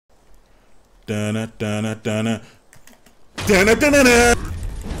Dun dun dun dun.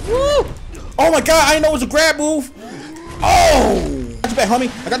 Woo! Oh my god, I didn't know it was a grab move. Oh! Got your back, homie.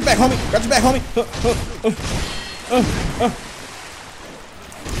 I got your back, homie. Got your back, homie.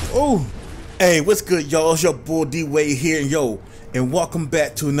 Oh. Hey, what's good, y'all? It's your boy D-Wade here, yo. And welcome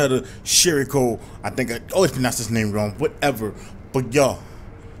back to another Sekiro. I think I always pronounce his name wrong, whatever. But y'all,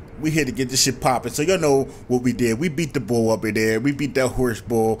 we here to get this shit popping. So y'all know what we did. We beat the bull up in there. We beat that horse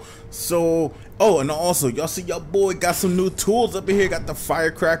bull. So, oh, and also, y'all see your boy got some new tools up in here. Got the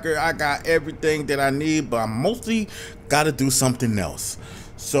firecracker. I got everything that I need, but I mostly got to do something else.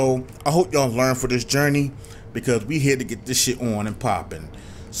 So, I hope y'all learn for this journey because we here to get this shit on and popping.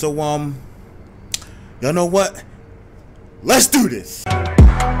 So, y'all know what? Let's do this.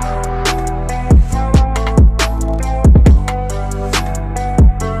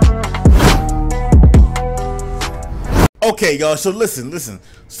 Okay, y'all, so listen.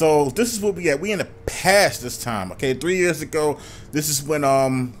 So this is what we at. We in the past this time, okay? 3 years ago, this is when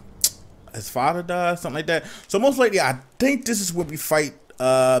his father died, something like that. So most likely, I think this is when we fight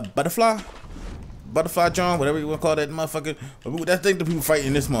Butterfly John, whatever you want to call that motherfucker. That's the people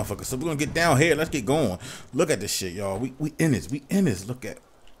fighting this motherfucker. So we're gonna get down here. Let's get going. Look at this shit, y'all. We in this. Look at.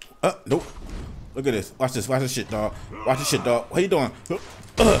 Nope. Look at this. Watch this shit, dog. Watch this shit, dog. How you doing?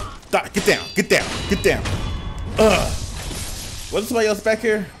 Stop. Get down. Was somebody else back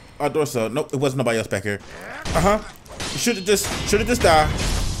here? I thought so. Nope, it wasn't nobody else back here. You should have just died.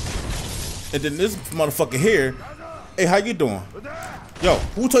 And then this motherfucker here. Hey, how you doing? Yo,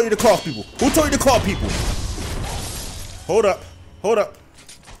 who told you to call people? Hold up.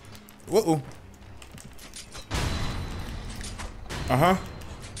 Whoa.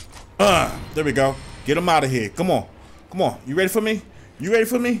 There we go. Get him out of here. Come on. You ready for me?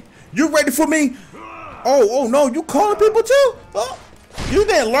 Oh no, you calling people too? Oh, you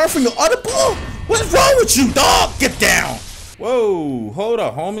didn't learn from your other bull? What's wrong with you, dog? Get down. Whoa, hold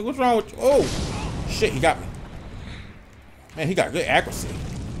up, homie. What's wrong with you? Oh, shit, he got me. Man, he got good accuracy.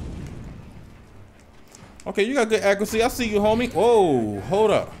 Okay, you got good accuracy. I see you, homie. Whoa,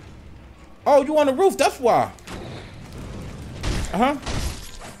 hold up. Oh, you on the roof, that's why.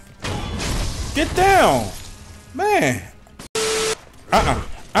 Get down. Man.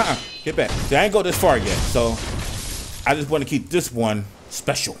 Get back. See, I ain't go this far yet, so I just want to keep this one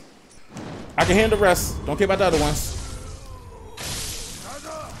special. I can handle the rest. Don't care about the other ones.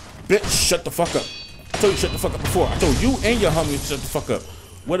 Bitch, shut the fuck up. I told you shut the fuck up before. I told you and your homie to shut the fuck up.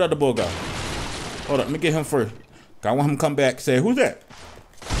 Where the other bull go? Hold up, let me get him first. I want him to come back and say, who's that?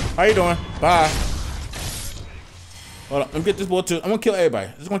 How you doing? Bye. Hold up, let me get this bull too. I'm gonna kill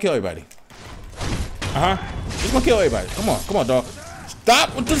everybody. Just gonna kill everybody. Just gonna kill everybody. Come on, dog.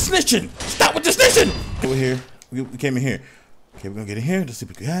 Stop with the snitching! Over here. We came in here. Okay, we're gonna get in here. Let's see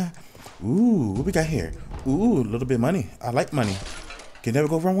what we got. Ooh, what we got here? Ooh, a little bit of money. I like money. Can never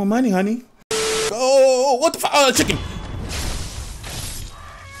go wrong with money, honey. Oh, what the fuck? Oh, chicken.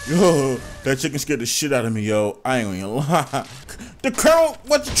 Yo, that chicken scared the shit out of me, yo. I ain't gonna lie. The Colonel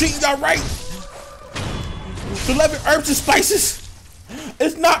wasn't treating y'all right. The 11 herbs and spices.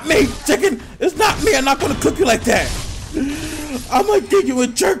 It's not me, chicken. It's not me. I'm not gonna cook you like that. I'm gonna give you a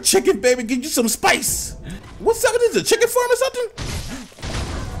jerk chicken, baby. Give you some spice. What's up with this? A chicken farm or something?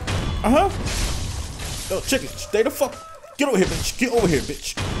 Yo, chicken, stay the fuck. Get over here, bitch. Get over here,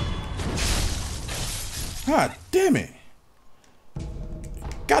 bitch. God damn it.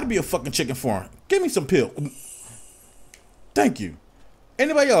 Gotta be a fucking chicken farm. Give me some pill. Thank you.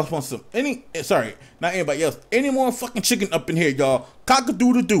 Anybody else want some? Sorry, not anybody else. Any more fucking chicken up in here, y'all?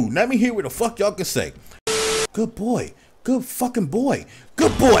 Cock-a-doodle-doo. Let me hear what the fuck y'all can say. Good boy. Good fucking boy.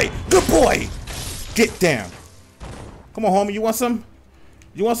 Good boy. Get down. Come on, homie. You want some?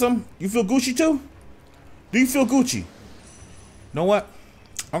 You feel Gucci too? Do you feel Gucci? You know what?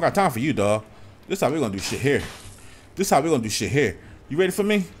 I don't got time for you, dog. This is how we're gonna do shit here. You ready for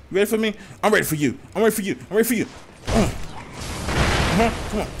me? I'm ready for you. Come on,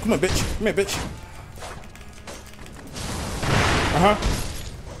 bitch. Come here, bitch.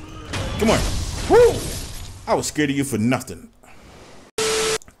 Come on. Woo! I was scared of you for nothing.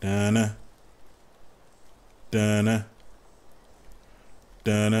 Dun-na.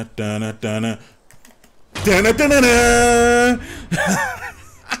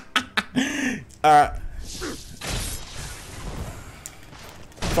 Alright.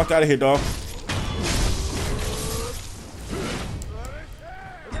 Fuck out of here, dog.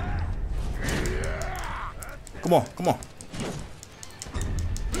 Come on.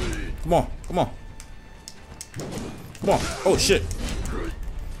 Oh shit.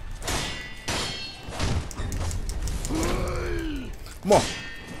 Come on.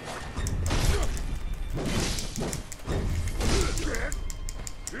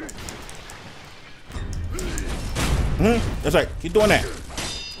 That's right. Keep doing that.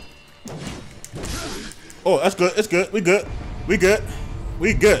 Oh, that's good. It's good. We good. We good.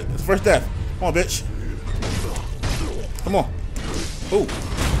 We good. That's the first death. Come on, bitch. Come on. Ooh.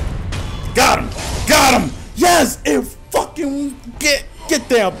 Got him. Got him. Yes. And fucking get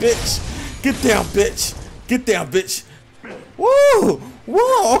down, bitch. Get down, bitch. Get down, bitch. Woo.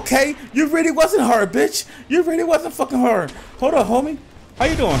 Whoa. Okay. You really wasn't hard, bitch. You really wasn't fucking hard. Hold up, homie. How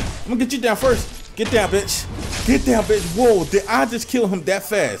you doing? I'm gonna get you down first. Get down, bitch. Get down, bitch. Whoa. Did I just kill him that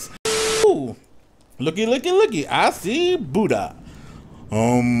fast? Ooh. Looky, looky, looky. I see Buddha.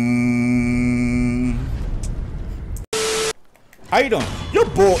 How you doing? Your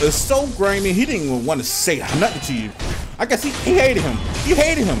boy is so grimy, he didn't even want to say nothing to you. I guess he hated him. You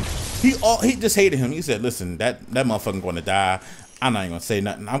hated him. He just hated him. He said, listen, that motherfucker gonna die. I'm not even gonna say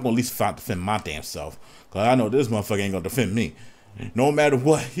nothing. I'm gonna at least defend my damn self. Cause I know this motherfucker ain't gonna defend me. No matter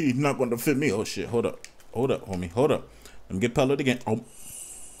what, he's not gonna defend me. Oh shit, hold up. Hold up, homie. Hold up. Let me get pellet again. Oh.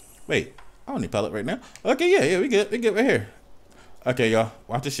 Wait, I don't need pellet right now. Okay, yeah, we good. We good right here. Okay, y'all.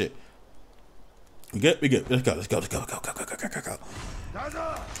 Watch this shit. We good? We good. Let's go. Let's go. Let's go. Go.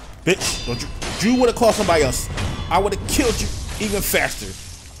 Bitch, don't you would have called somebody else. I would have killed you even faster.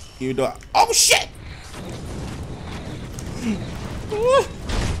 Even though oh shit!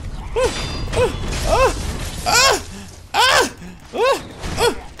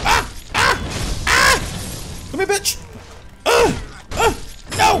 Come here, bitch.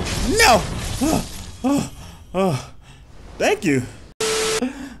 No. Thank you.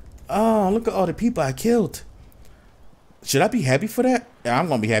 Oh, look at all the people I killed. Should I be happy for that? Yeah, I'm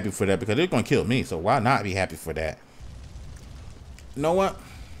gonna be happy for that because they're gonna kill me. So why not be happy for that? You know what?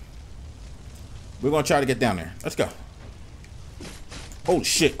 We're gonna try to get down there. Let's go. Oh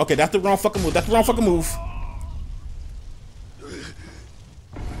shit. Okay, that's the wrong fucking move. That's the wrong fucking move.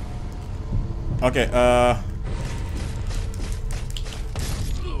 Okay,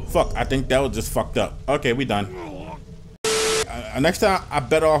 fuck, I think that was just fucked up. Okay, we done. Next time, I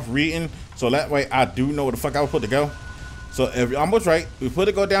better off reading, so that way I do know where the fuck I was supposed to go. So if you're almost right, we put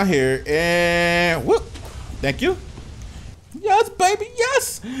it go down here, and whoop. Thank you. Yes, baby,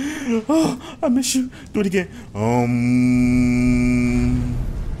 yes. Oh, I miss you. Do it again.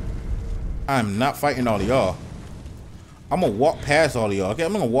 I'm not fighting all of y'all. I'm gonna walk past all of y'all. Okay,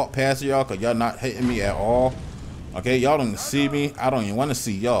 I'm gonna walk past y'all because y'all not hitting me at all. Okay, y'all don't see me. I don't even want to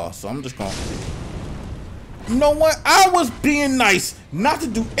see y'all, so I'm just gonna. You know what? I was being nice not to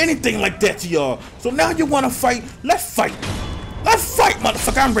do anything like that to y'all. So now you want to fight? Let's fight. Let's fight,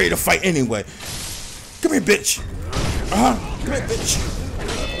 motherfucker. I'm ready to fight anyway. Come here, bitch. Come here, bitch.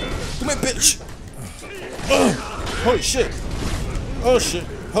 Come here, bitch. Holy shit. Oh shit.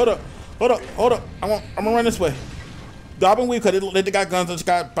 Hold up. Hold up. Hold up. I'm gonna run this way. Bob and weave, because they got guns. I just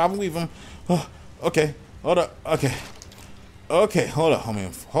got bob and weave them. Oh, okay. Hold up. Okay. Okay. Hold up,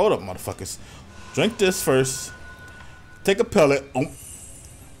 homie. Hold up, motherfuckers. Drink this first. Take a pellet.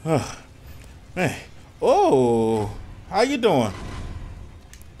 Oh, man. Oh, how you doing?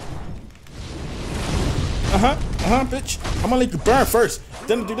 Bitch. I'm gonna let you burn first.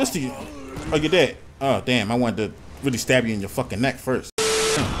 Then I'll do this to you. Oh, you're dead. Oh, damn. I wanted to really stab you in your fucking neck first.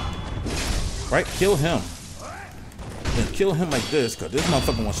 Right? Kill him. Then kill him like this, because this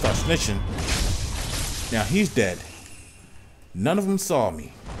motherfucker won't start snitching. Now he's dead. None of them saw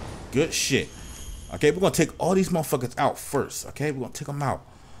me. Good shit. Okay, we're gonna take all these motherfuckers out first. Okay, we're gonna take them out.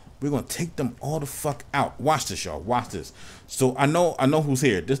 We're gonna take them all the fuck out. Watch this, y'all. Watch this. So I know who's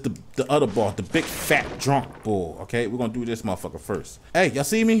here. This the other boss, the big fat drunk bull. Okay, we're gonna do this motherfucker first. Hey, y'all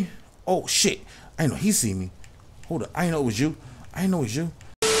see me? Oh shit! I know he see me. Hold up, I didn't know it was you. I didn't know it was you.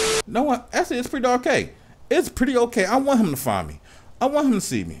 No one. Actually, it's pretty okay. It's pretty okay. I want him to find me. I want him to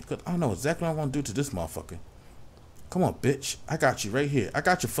see me, cause I know exactly what I'm gonna do to this motherfucker. Come on, bitch. I got you right here. I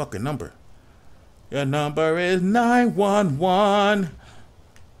got your fucking number. Your number is 911.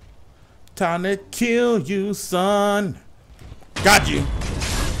 Time to kill you, son. Got you.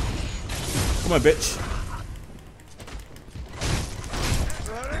 Come on, bitch.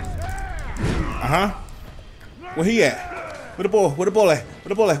 Where he at? Where the ball? Where the ball at? Where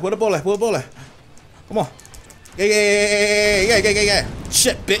the ball at? Where the ball at? Where the ball at? Come on. Yeah.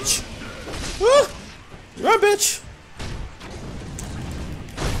 Shit, bitch. Run, bitch.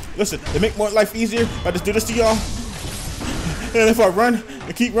 Listen, they make my life easier if I just do this to y'all. And if I run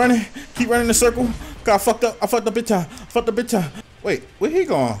and keep running in a circle, cause I fucked up big time. Wait, where he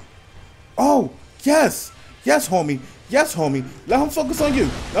going? Oh, yes, homie. Let him focus on you.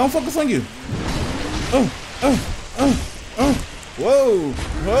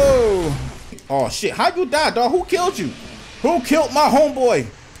 Whoa. Oh shit, how you die, dog? Who killed you? Who killed my homeboy?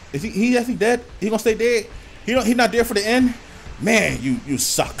 Is he actually dead? He gonna stay dead? He not there for the end? Man, you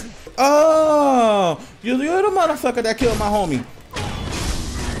suck. Oh, you're the motherfucker that killed my homie.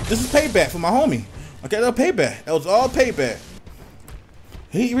 This is payback for my homie. Okay, that was payback. That was all payback.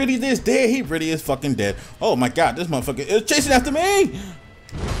 He really is dead. He really is fucking dead. Oh my god, this motherfucker is chasing after me.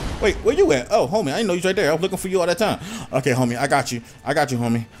 Wait, where you at? Oh, homie, I didn't know you was right there. I was looking for you all that time. Okay, homie, I got you. I got you,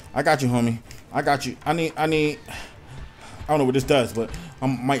 homie. I got you, homie. I got you. I don't know what this does, but I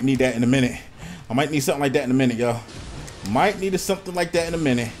might need that in a minute. I might need something like that in a minute, y'all. Might need something like that in a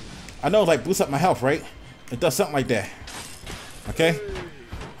minute. I know, like, boosts up my health, right? It does something like that. Okay?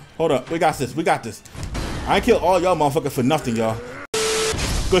 Hold up. We got this. We got this. I ain't killed all y'all motherfuckers for nothing, y'all.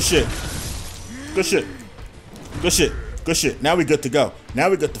 Good shit. Good shit. Good shit. Good shit. Now we good to go. Now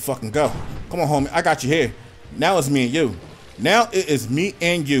we good to fucking go. Come on, homie. I got you here. Now it's me and you. Now it is me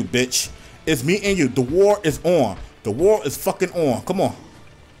and you, bitch. It's me and you. The war is on. The war is fucking on. Come on.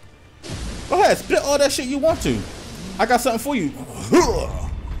 Go ahead. Spit all that shit you want to. I got something for you.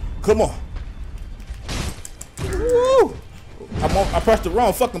 Come on. Woo. I pressed the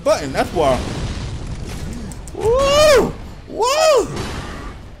wrong fucking button. That's why. Woo. Woo.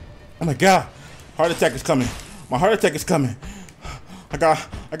 Oh my god. Heart attack is coming. My heart attack is coming. I got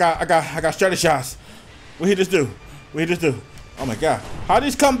strategize. What he just do? What he just do? Oh my god. How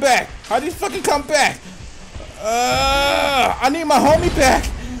these come back? How these fucking come back? I need my homie back.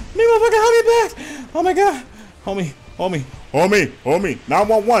 I need my fucking homie back. Oh my god. Homie.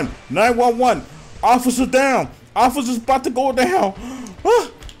 911. 911. Officer down. Officer's about to go down.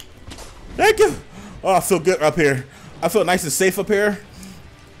 Oh, thank you. Oh, I feel good up here. I feel nice and safe up here.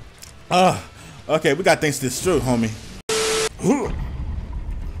 Okay, we got things to destroy, homie.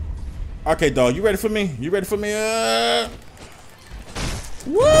 Okay, dog, you ready for me? You ready for me?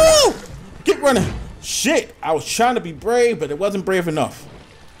 Woo! Keep running. Shit, I was trying to be brave, but it wasn't brave enough.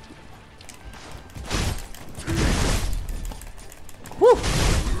 Woo!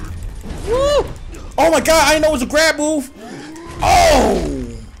 Woo! Oh my god, I didn't know it was a grab move. Oh!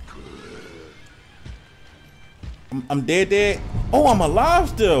 I'm dead. Oh, I'm alive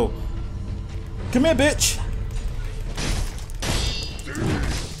still. Come here, bitch.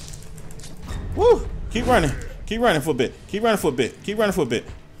 Woo! Keep running. Keep running for a bit. Keep running for a bit. Keep running for a bit.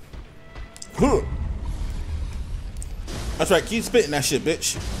 That's right. Keep spitting that shit,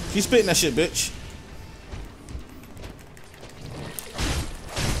 bitch. Keep spitting that shit, bitch.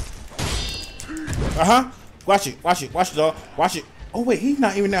 Watch it. Watch it. Watch it, dog. Watch it. Oh wait, he's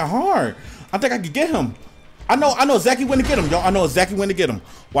not even that hard. I think I could get him. I know exactly when to get him, y'all. I know exactly when to get him.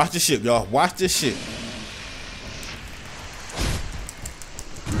 Watch this shit, y'all. Watch this shit.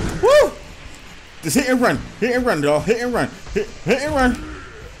 Woo! Just hit and run. Hit and run, y'all. Hit and run. Hit and run.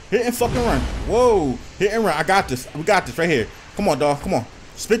 Hit and fucking run. Whoa. Hit and run. I got this. We got this right here. Come on, dog. Come on.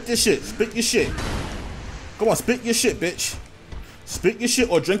 Spit this shit. Spit your shit. Come on. Spit your shit, bitch. Spit your shit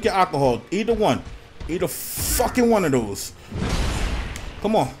or drink your alcohol. Either one. Either fucking one of those.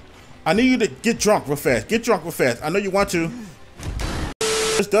 Come on. I need you to get drunk real fast. Get drunk real fast. I know you want to.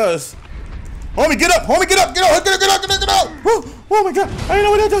 This does. Homie, get up. Homie, get up. Get up. Get up. Get up. Oh my god. I didn't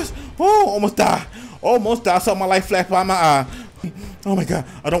know what that does. Oh, almost died. Almost died. I saw my life flash by my eye. Oh my god.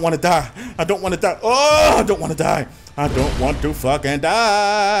 I don't want to die. I don't want to die. Oh, I don't want to die. I don't want to fucking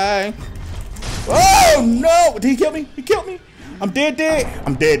die. Oh no. Did he kill me? He killed me. I'm dead.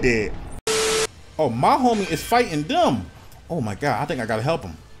 I'm dead. Oh, my homie is fighting them. Oh my god. I think I gotta help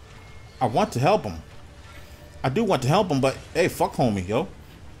him. I want to help him. I do want to help him, but hey, fuck homie, yo.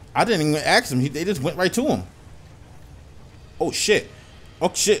 I didn't even ask him. They just went right to him. Oh shit.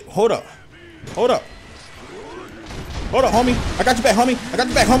 Oh shit. Hold up. Hold up. Hold up, homie. I got your back, homie. I got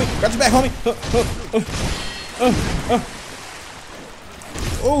your back, homie. Got your back, homie.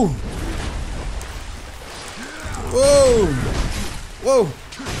 Oh. Whoa. Whoa.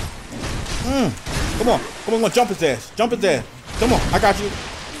 Come on. Come on, jump his ass. Jump his ass. Come on. I got you.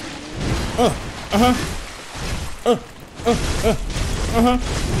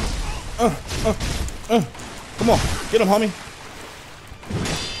 Come on, get him, homie.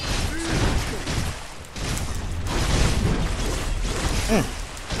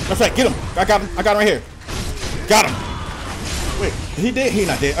 That's right, get him. I got him right here. Got him. Wait, he dead? He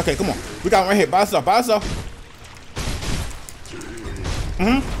not dead. Okay, come on. We got him right here. By himself.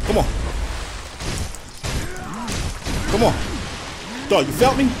 Come on. Come on. Dog, you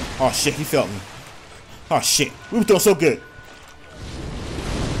felt me? Oh shit, he felt me. Oh shit, we were doing so good.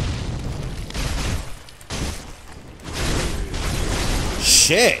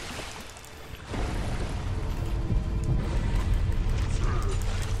 Shit.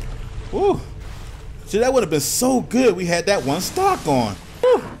 Woo. See, that would have been so good. We had that one stock on.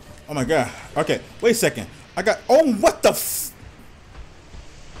 Woo. Oh my god. Okay, wait a second. I got. Oh, what the f.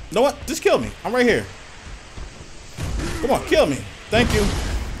 You know what? Just kill me. I'm right here. Come on, kill me. Thank you.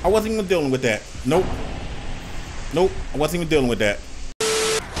 I wasn't even dealing with that. Nope. Nope. I wasn't even dealing with that.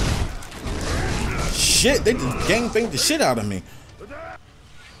 Shit, they just gangbanged the shit out of me.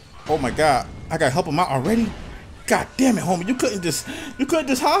 Oh my god. I gotta help him out already? God damn it, homie. You couldn't just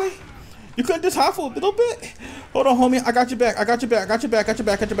hide? You couldn't just hide for a little bit? Hold on, homie. I got your back. I got your back. I got your back. Got your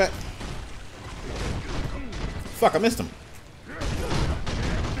back. Got your back. Fuck, I missed him.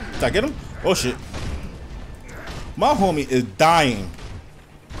 Did I get him? Oh shit. My homie is dying.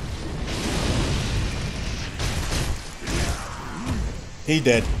 He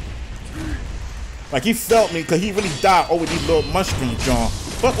dead. Like he felt me because he really died over these little mushroom John.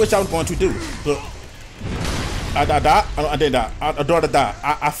 But which I was going to do. So I died. I didn't die. I thought I died.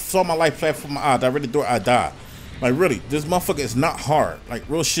 I saw my life flash from my eyes. I really thought I died. Like really, this motherfucker is not hard. Like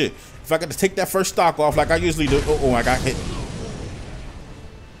real shit. If I got to take that first stock off like I usually do. Oh, I got hit.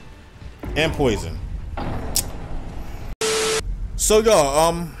 And poison. So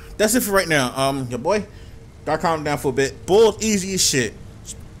y'all, that's it for right now. Your boy, gotta calm down for a bit. Bull's easy as shit.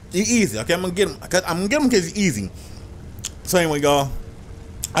 Easy, okay? I'm gonna get him. I'm gonna get him because he's easy. So anyway, y'all,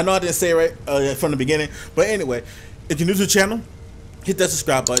 I know I didn't say it right from the beginning, but anyway, if you're new to the channel, hit that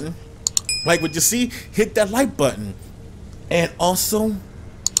subscribe button. Like what you see, hit that like button, and also,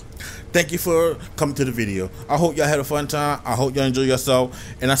 thank you for coming to the video. I hope y'all had a fun time. I hope y'all enjoy yourself,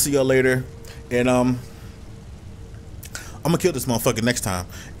 and I'll see y'all later. And I'm gonna kill this motherfucker next time.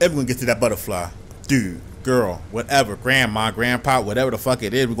 Everyone get to that butterfly, dude, girl, whatever, grandma, grandpa, whatever the fuck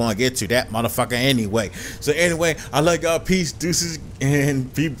it is, we're gonna get to that motherfucker anyway. So anyway, I love y'all. Peace, deuces,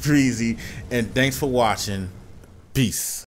 and be breezy. And thanks for watching. Peace.